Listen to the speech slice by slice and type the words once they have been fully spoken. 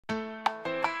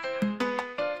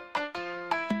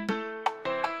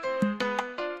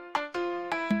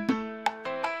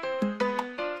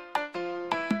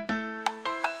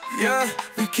Yeah,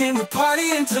 we came to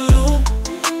party in Tulum.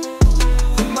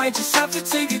 We might just have to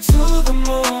take it to the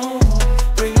moon.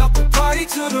 Bring up the party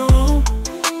to the room.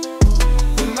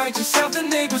 We might just have the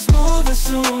neighbors moving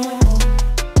soon.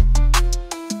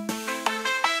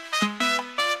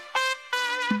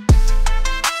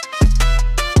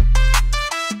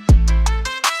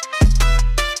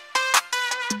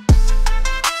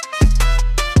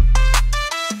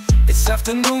 It's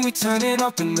afternoon, we turning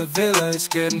up in the villa. It's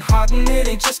getting hot and it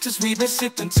ain't just cause we've been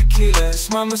sipping tequila. It's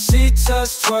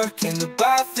mamacita's twerking, the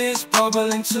bath is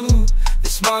bubbling too.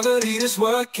 This margarita's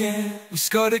working. We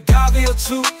scored a gabby or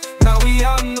two, now we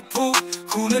out in the pool.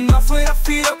 Cooling off with our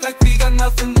feet up like we got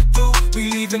nothing to do.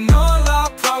 We leaving all our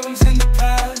problems in the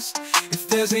past. If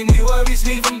there's any worries,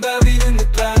 leave them buried in the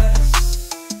glass.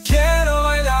 Quiero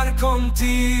bailar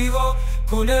contigo,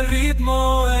 con el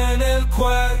ritmo en el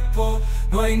cuerpo.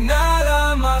 No hay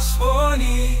nada más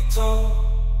bonito.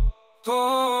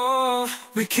 Oh,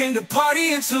 we came to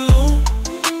party in Tulum.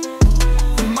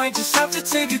 We might just have to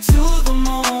take it to the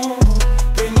moon.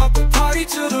 Bring up the party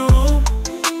to the room.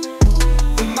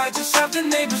 We might just have the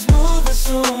neighbors moving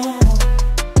soon.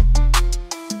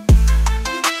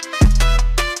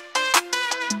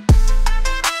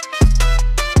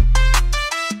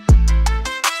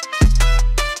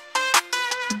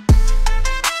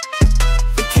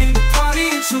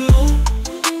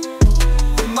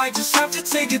 We might just have to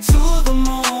take it to the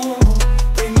moon.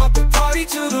 Bring up the party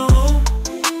to the room.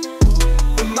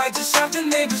 We might just have the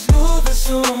neighbors moving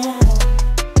soon.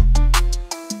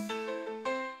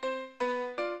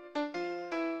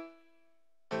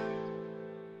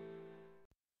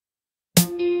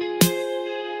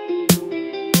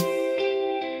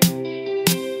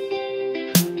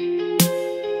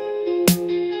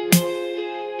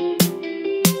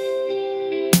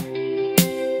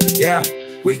 Yeah,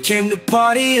 we came to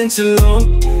party in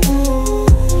Tulum.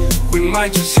 We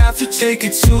might just have to take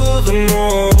it to the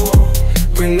moon.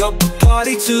 Bring up the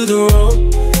party to the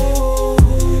room.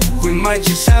 We might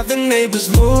just have the neighbors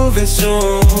moving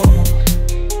soon.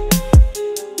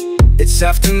 It's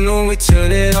afternoon, we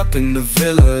turn it up in the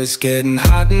villa. It's getting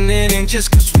hot and it ain't just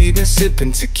cause we've been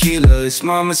sipping tequila. It's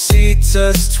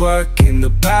mamacita's twerking, the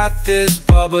bath is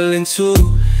bubbling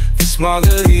too. This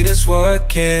margarita's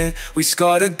working. We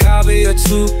scored a gabby or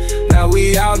two, now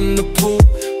we out in the pool.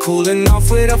 Cooling off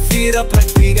with our feet up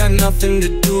like we got nothing to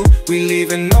do. We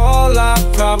leaving all our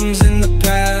problems in the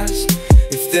past.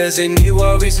 If there's any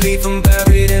worries, leave them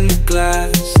buried in the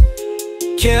glass.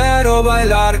 Quiero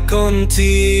bailar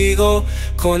contigo,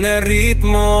 con el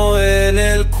ritmo en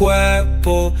el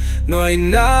cuerpo. No hay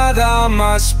nada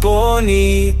más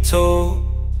bonito.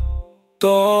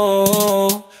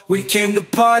 We came to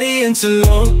party in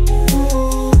Tulum.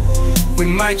 We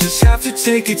might just have to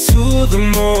take it to the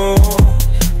moon.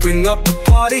 Bring up the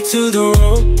party to the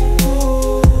room.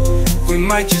 We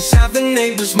might just have the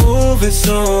neighbors moving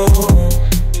soon.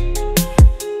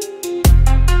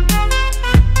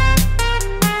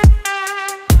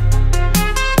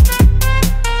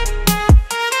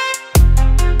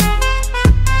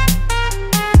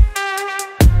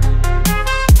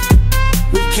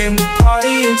 We came to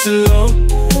party in Tulum.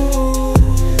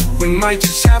 We might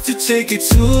just have to take it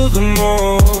to the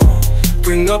moon.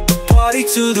 Bring up the party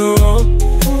to the room.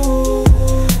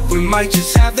 We might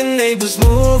just have the neighbors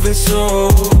moving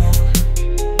soon.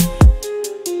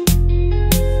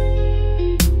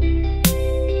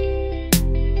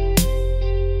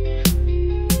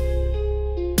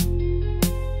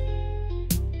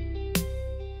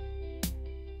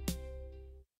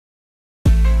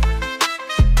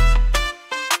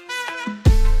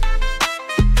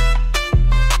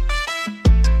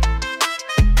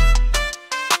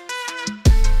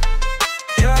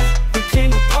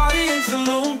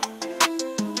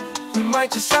 We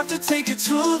might just have to take it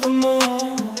to the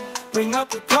moon. Bring up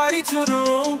the party to the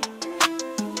room.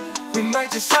 We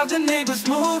might just have the neighbors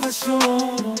moving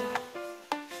soon.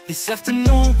 This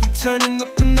afternoon, we turning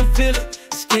up in the villa.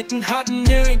 It's getting hot in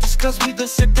here, ain't just cause we been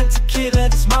sipping tequila.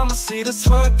 This mamacita's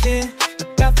twerking, the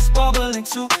bath is bubbling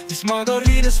too. This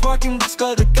margarita's working, let's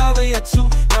go to Gavia too.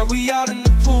 Now we out in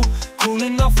the pool,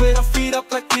 cooling off with our feet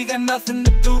up like we got nothing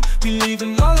to do. We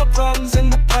leaving all our problems in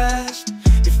the past.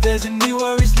 If there's any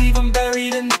worries, leave them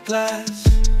buried in the glass.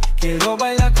 Quiero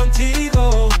bailar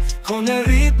contigo, con el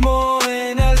ritmo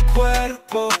en el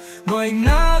cuerpo. No hay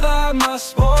nada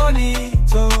más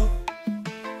bonito.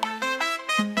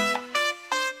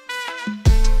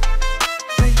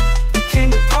 We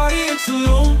came to party in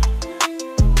Tulum.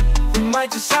 We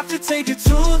might just have to take it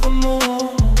to the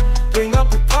moon. Bring up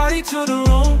the party to the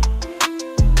room.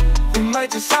 We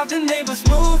might just have the neighbors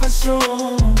moving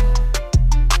soon.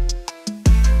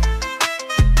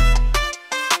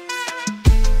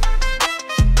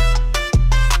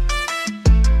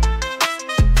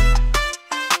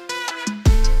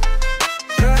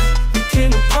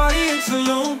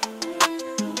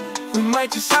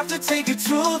 might just have to take it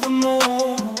to the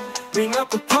moon. Bring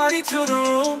up a party to the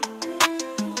room.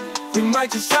 We might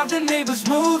just have the neighbors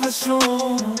moving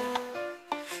soon.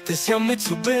 Siamo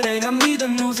tubere amida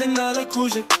nuze nala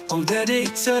kuje. On that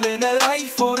it's a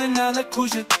life for another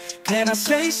kuje. Can I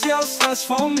say just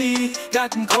for me?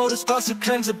 Got them cold as possible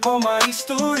cleanse upon my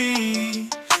history.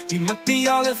 We might be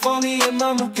all the funny and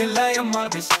mama can lay a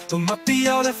marcus. We might be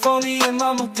all the funny and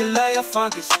mama can lay a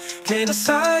focus. Can I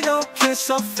say your kiss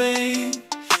of fame?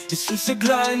 It's just a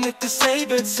grind at the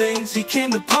saber saints. He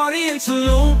came to party in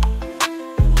Tulum.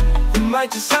 We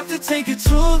might just have to take it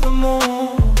to the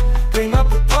moon. Bring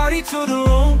up a party to the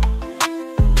room.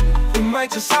 We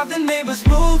might just have the neighbors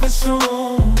moving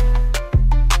soon.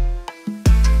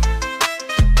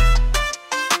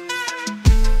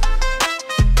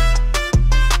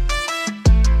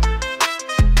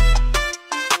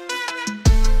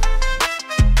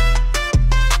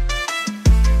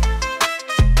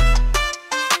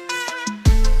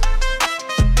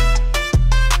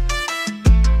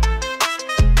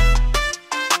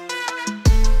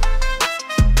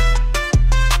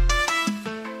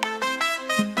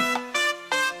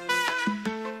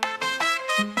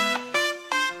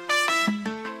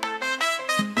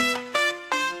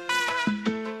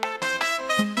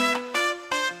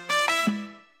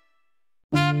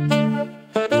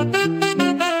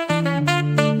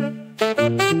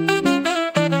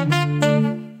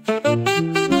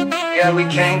 Yeah, we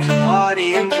came to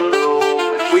party in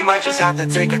Tulum. We might just have to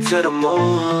take it to the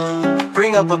moon.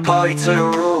 Bring up a party to the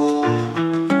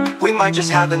room. We might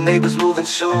just have the neighbors moving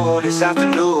soon this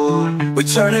afternoon. We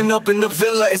turning up in the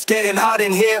villa, it's getting hot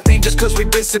in here. Ain't just cause we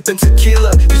been sipping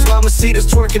tequila. These mamacitas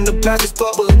twerking, the back is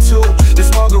bubbling too.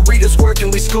 This margarita's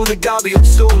working, we school the Gabio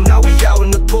soon. Now we out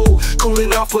in the pool,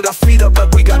 cooling off with our feet up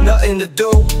like we got nothing to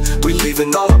do. We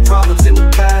leaving all our problems in the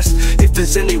past. If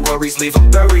there's any worries, leave them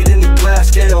buried in the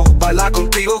glass. Quiero bailar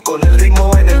contigo con el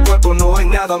ritmo en el cuerpo. No hay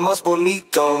nada más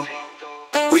bonito.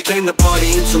 We came to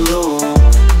party in Tulum.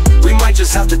 We might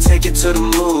just have to take it to the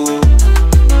moon.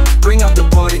 Bring out the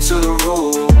party to the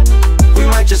room. We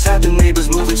might just have the neighbors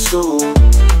moving soon.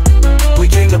 We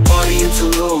came to party in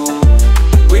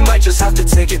Tulum. We might just have to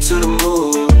take it to the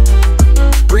moon.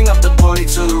 Bring up the party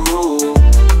to the room.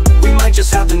 We might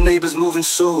just have the neighbors moving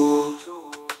soon.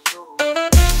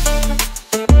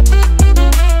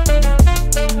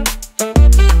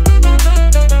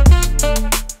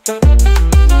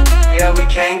 Yeah, we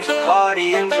came to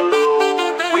party in Tulum.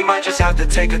 We might just have to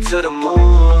take it to the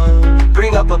moon.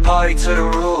 Bring up a party to the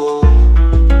room.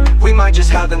 We might just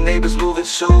have the neighbors moving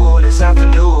soon this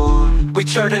afternoon. We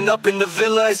turning up in the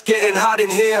villa, it's getting hot in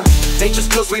here. Ain't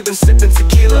just cause we've been sipping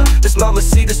tequila. This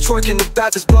mamacitas twerking, the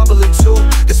bath is bubbling too.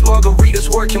 This margarita's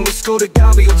working, we school the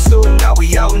Gabio soon. Now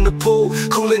we out in the pool,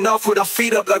 cooling off with our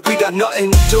feet up like we got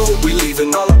nothing to do. We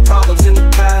leaving all our problems in the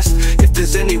past. If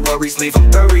there's any worries, leave them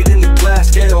buried in the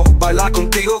glass. Quiero bailar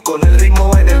contigo con el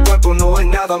ritmo en el cuerpo. No hay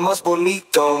nada más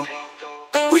bonito.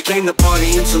 We came to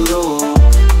party in Tulum.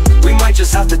 We might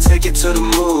just have to take it to the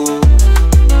moon.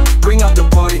 Bring out the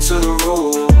party to the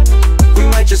room. We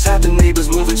might just have the neighbors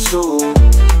moving soon.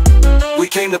 We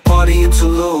came to party in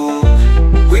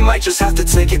Tulum. We might just have to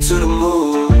take it to the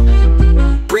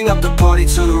moon. Bring up the party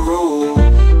to the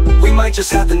room. We might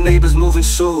just have the neighbors moving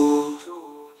soon.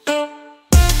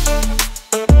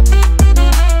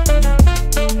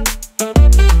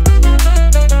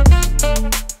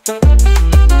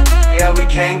 Yeah, we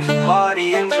came to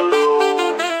party in Tulum.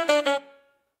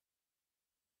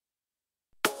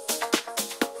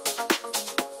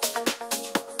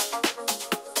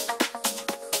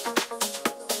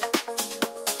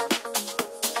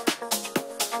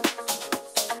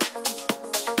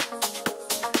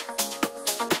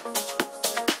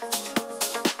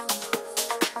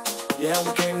 Yeah,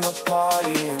 we came to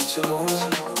party in Tulum.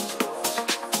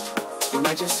 We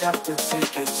might just have to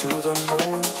take it to the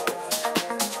moon.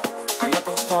 Bring up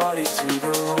a party to the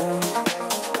room.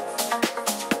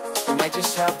 We might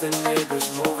just have the neighbors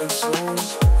moving soon.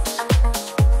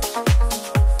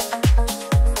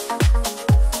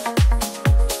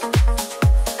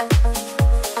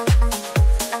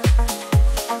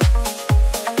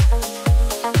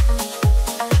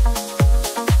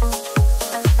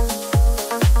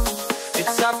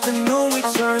 Afternoon, we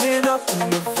turning up in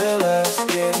the villa. It's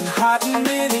getting hot and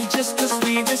it ain't just cause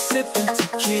we been sipping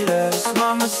tequila. This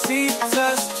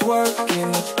mamacitas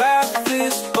twerking, the bath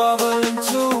is bubbling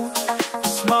too.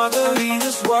 This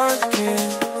margarita's working,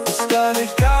 it's got a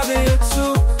Gabio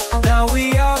too. Now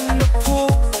we out in the pool,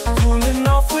 cooling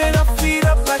off with our feet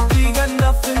up like we got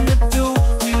nothing to do.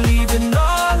 We leaving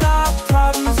all our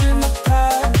problems in the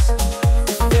past.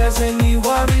 If there's any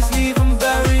worries, leave them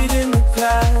buried in the past.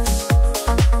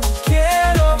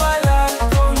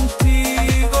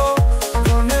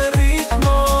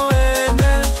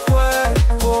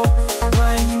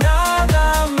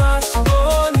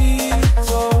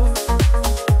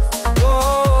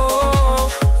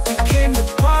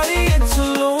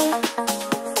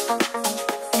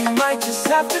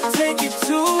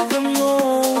 to the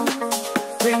moon.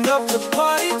 Bring up the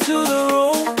party to the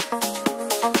room.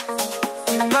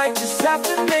 We might just have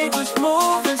the neighbors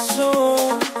moving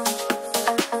soon.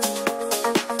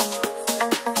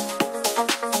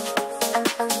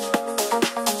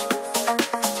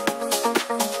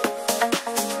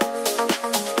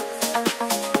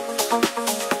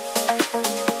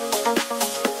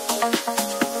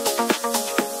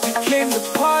 Came to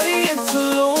party in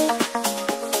Tulum.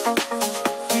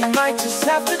 We might just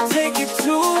have to take it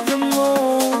to the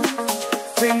moon.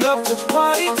 Bring up the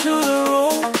party to the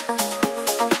room.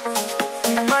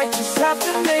 We might just have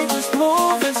the neighbors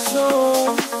moving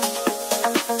soon.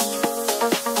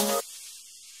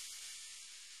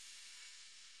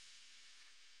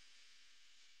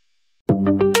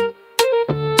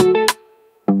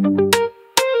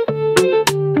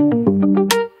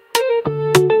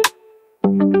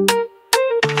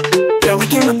 Yeah, we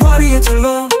came to party in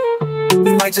Tulum.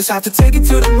 We might just have to take it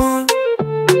to the moon.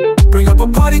 Bring up a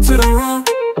party to the room.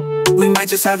 We might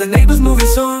just have the neighbors moving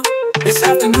soon. This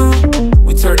afternoon,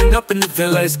 we turning up in the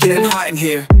villa. It's getting hot in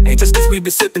here. Ain't just cause we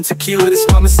been sipping tequila. This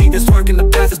mamacita's working, the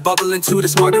bath is bubbling too.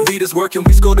 This margarita's working,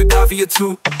 we scored a Davia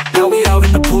too. Now we out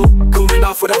in the pool, cooling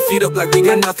off with our feet up like we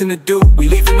got nothing to do. We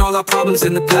leaving all our problems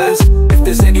in the past. If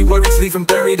there's any worries, leave them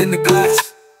buried in the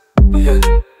glass. Yeah,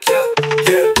 yeah,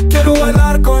 yeah. Quiero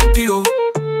bailar contigo,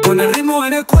 con el ritmo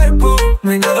en el cuerpo. No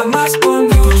hay nada más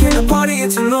conmigo. We came to party in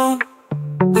Tulum.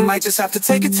 We might just have to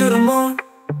take it to the moon.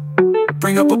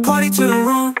 Bring up a party to the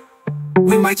room.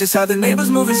 We might just have the neighbors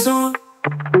moving soon.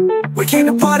 We came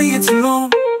to party in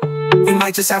Tulum. We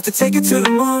might just have to take it to the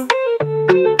moon.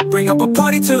 Bring up a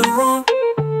party to the room.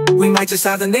 We might just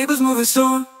have the neighbors moving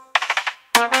soon.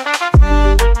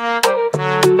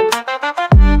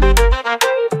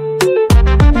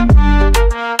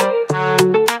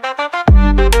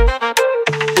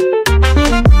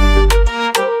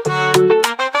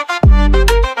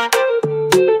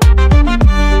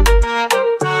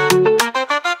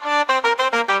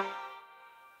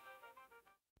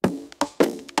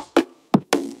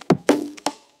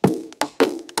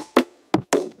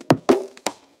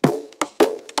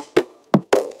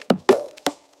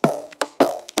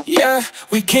 Yeah,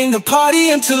 we came to party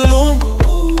in Tulum.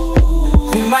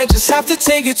 We might just have to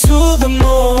take it to the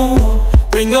moon.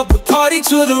 Bring up a party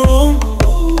to the room.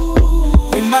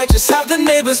 We might just have the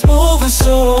neighbors moving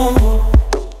soon.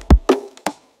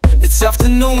 It's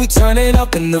afternoon, we turn it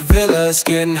up in the villa. It's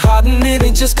getting hot and it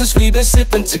ain't just cause we been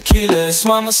sipping tequila. It's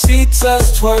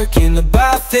mamacita's twerking, the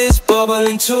bath is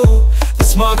bubbling too.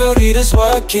 This margarita's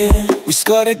working, we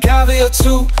scored a Davia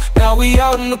too. Now we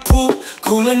out in the pool,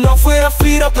 cooling off with our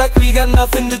feet up like we got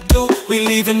nothing to do. We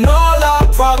leaving all our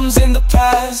problems in the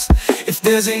past. If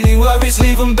there's any worries,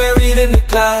 leave them buried in the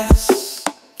glass.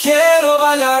 Quiero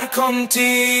bailar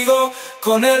contigo,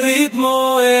 con el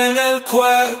ritmo en el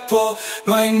cuerpo.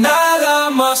 No hay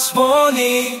nada más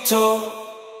bonito.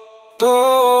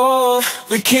 Oh,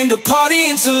 we came to party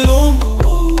in Tulum.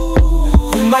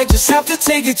 We might just have to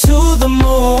take it to the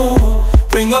moon.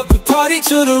 Bring up the party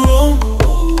to the room.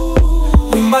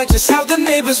 We might just have the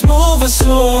neighbors moving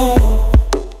soon.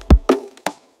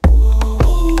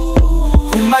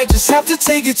 We might just have to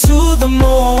take it to the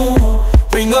moon.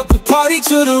 Bring up the party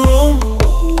to the room.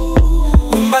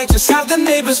 We might just have the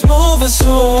neighbors moving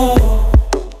soon.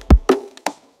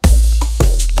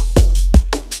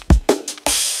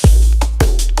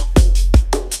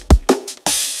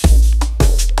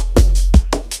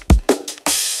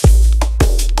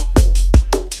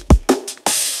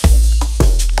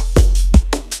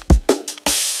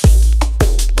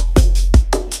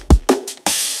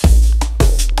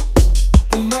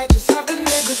 We might just have the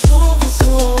neighbors moving.